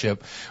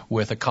relationship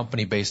with a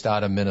company based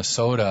out of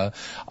Minnesota,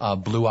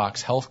 Blue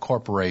Ox Health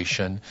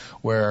Corporation,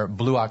 where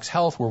Blue Ox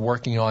Health, we're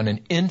working on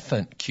an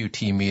infant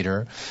QT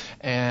meter,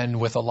 and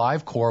with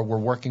Alive Core, we're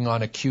working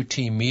on a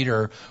QT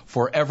meter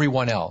for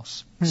everyone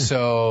else.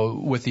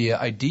 So with the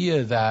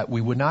idea that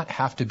we would not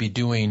have to be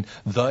doing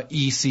the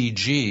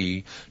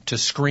ECG to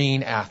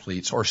screen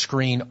athletes or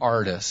screen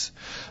artists,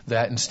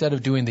 that instead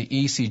of doing the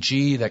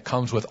ECG that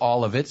comes with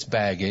all of its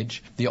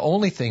baggage, the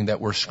only thing that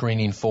we're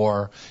screening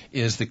for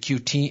is the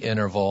QT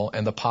interval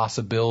and the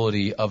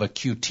possibility of a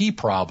QT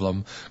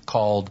problem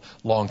called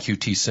long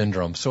QT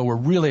syndrome. So we're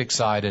really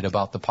excited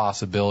about the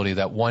possibility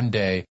that one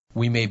day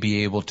we may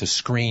be able to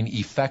screen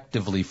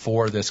effectively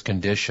for this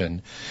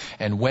condition.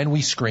 And when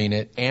we screen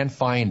it and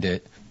find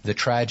it, the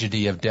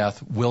tragedy of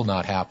death will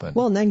not happen.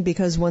 Well, and then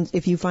because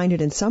if you find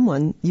it in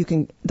someone,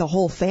 the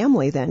whole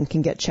family then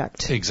can get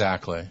checked.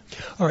 Exactly.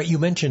 All right, you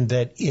mentioned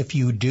that if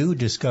you do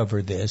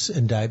discover this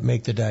and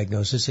make the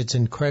diagnosis, it's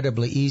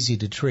incredibly easy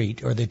to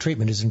treat, or the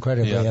treatment is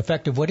incredibly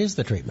effective. What is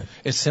the treatment?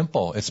 It's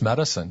simple. It's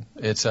medicine.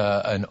 It's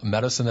a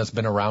medicine that's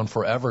been around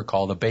forever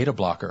called a beta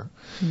blocker.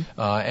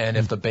 And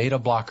if the beta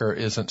blocker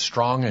isn't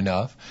strong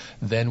enough,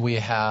 then we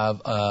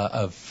have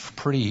a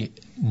pretty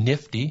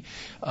nifty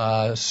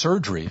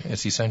surgery.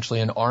 It's essentially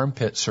an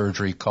armpit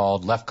surgery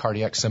called left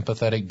cardiac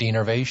sympathetic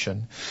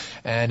denervation.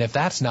 And if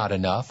that's not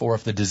enough, or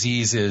if the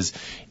disease is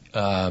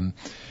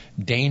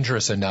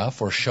dangerous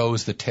enough or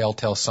shows the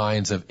telltale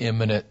signs of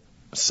imminent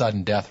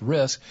sudden death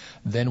risk,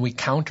 then we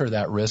counter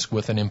that risk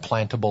with an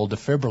implantable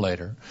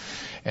defibrillator.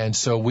 And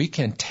so we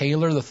can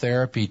tailor the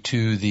therapy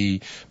to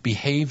the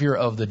behavior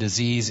of the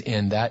disease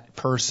in that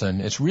person.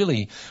 It's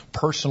really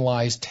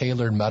personalized,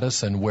 tailored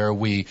medicine where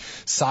we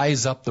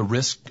size up the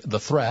risk, the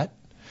threat,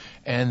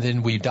 and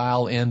then we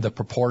dial in the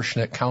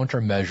proportionate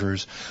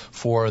countermeasures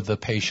for the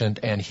patient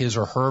and his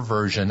or her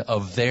version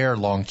of their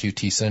long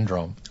QT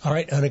syndrome. All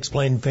right,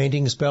 unexplained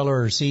fainting, spell,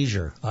 or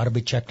seizure ought to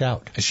be checked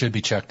out. It should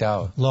be checked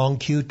out. Long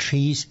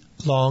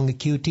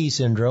QT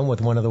syndrome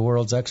with one of the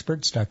world's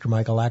experts, Dr.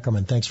 Michael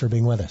Ackerman. Thanks for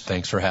being with us.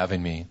 Thanks for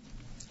having me.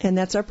 And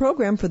that's our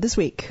program for this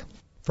week.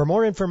 For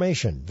more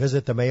information,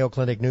 visit the Mayo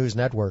Clinic News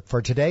Network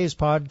for today's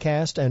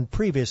podcast and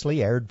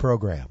previously aired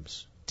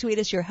programs. Tweet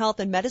us your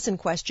health and medicine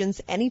questions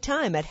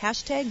anytime at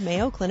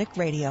 #Mayo Clinic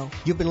Radio.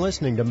 You've been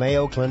listening to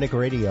Mayo Clinic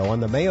Radio on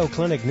the Mayo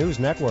Clinic News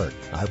Network.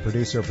 Our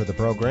producer for the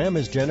program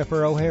is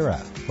Jennifer O'Hara.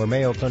 For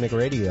Mayo Clinic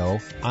Radio,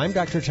 I'm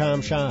Dr.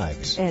 Tom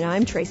Shives. And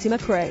I'm Tracy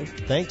McCrae.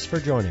 Thanks for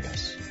joining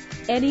us.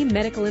 Any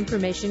medical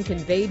information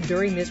conveyed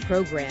during this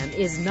program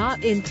is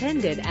not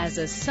intended as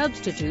a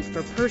substitute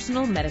for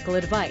personal medical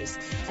advice,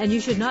 and you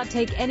should not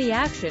take any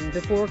action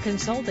before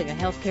consulting a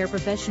healthcare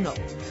professional.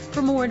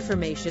 For more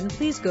information,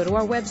 please go to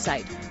our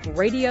website,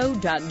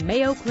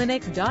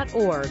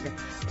 radio.mayoclinic.org.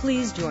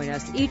 Please join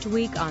us each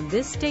week on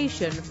this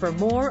station for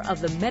more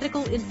of the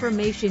medical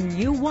information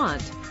you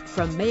want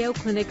from Mayo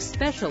Clinic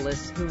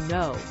specialists who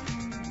know.